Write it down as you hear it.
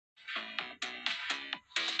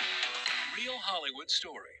real Hollywood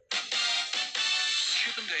story.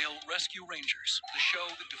 Chip 'n Dale Rescue Rangers, the show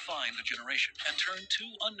that defined a generation and turned two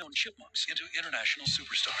unknown chipmunks into international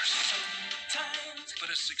superstars. But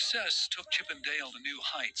as success took Chip 'n Dale to new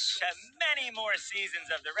heights, to many more seasons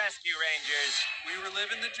of the Rescue Rangers. We were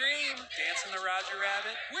living the dream, dancing the Roger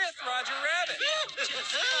Rabbit with Roger Rabbit.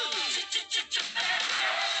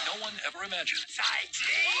 no one ever imagined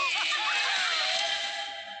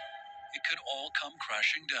it could all come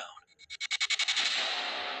crashing down.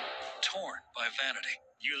 Torn by vanity.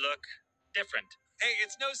 You look different. Hey,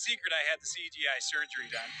 it's no secret I had the CGI surgery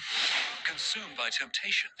done. Consumed by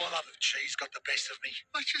temptation. One other cheese got the best of me.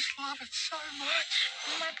 I just love it so much.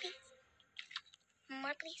 More, please.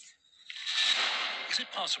 More, please. Is it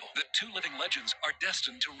possible that two living legends are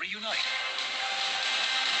destined to reunite?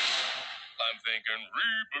 I'm thinking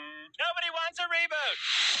reboot. Nobody wants a reboot.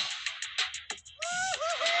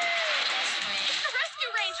 It's the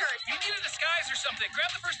Rescue Rangers! You need a disguise or something.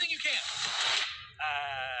 Grab the first thing you can.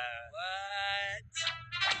 What?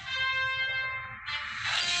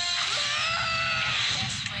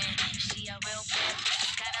 Best friend, she a real bad,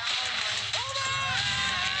 got her own money.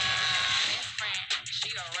 Best friend, she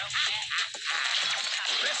a real bad.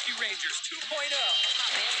 Rescue Rangers 2.0. My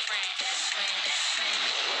best friend, best friend, best friend.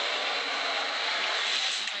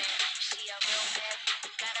 Best friend, she a real bad,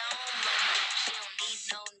 got her own money. She don't need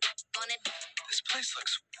no on it. This place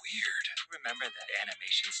looks weird. Remember that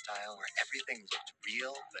animation style where everything looked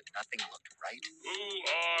real but nothing looked right? Who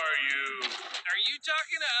are you? Are you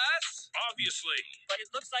talking to us? Obviously. But it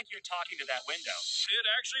looks like you're talking to that window. It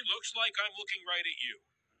actually looks like I'm looking right at you.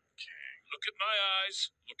 Okay, look at my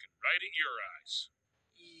eyes, looking right at your eyes.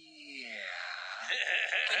 Yeah.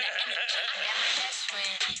 Got my best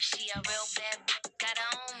friend, she a real bad, got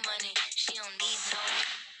her own money. She don't need no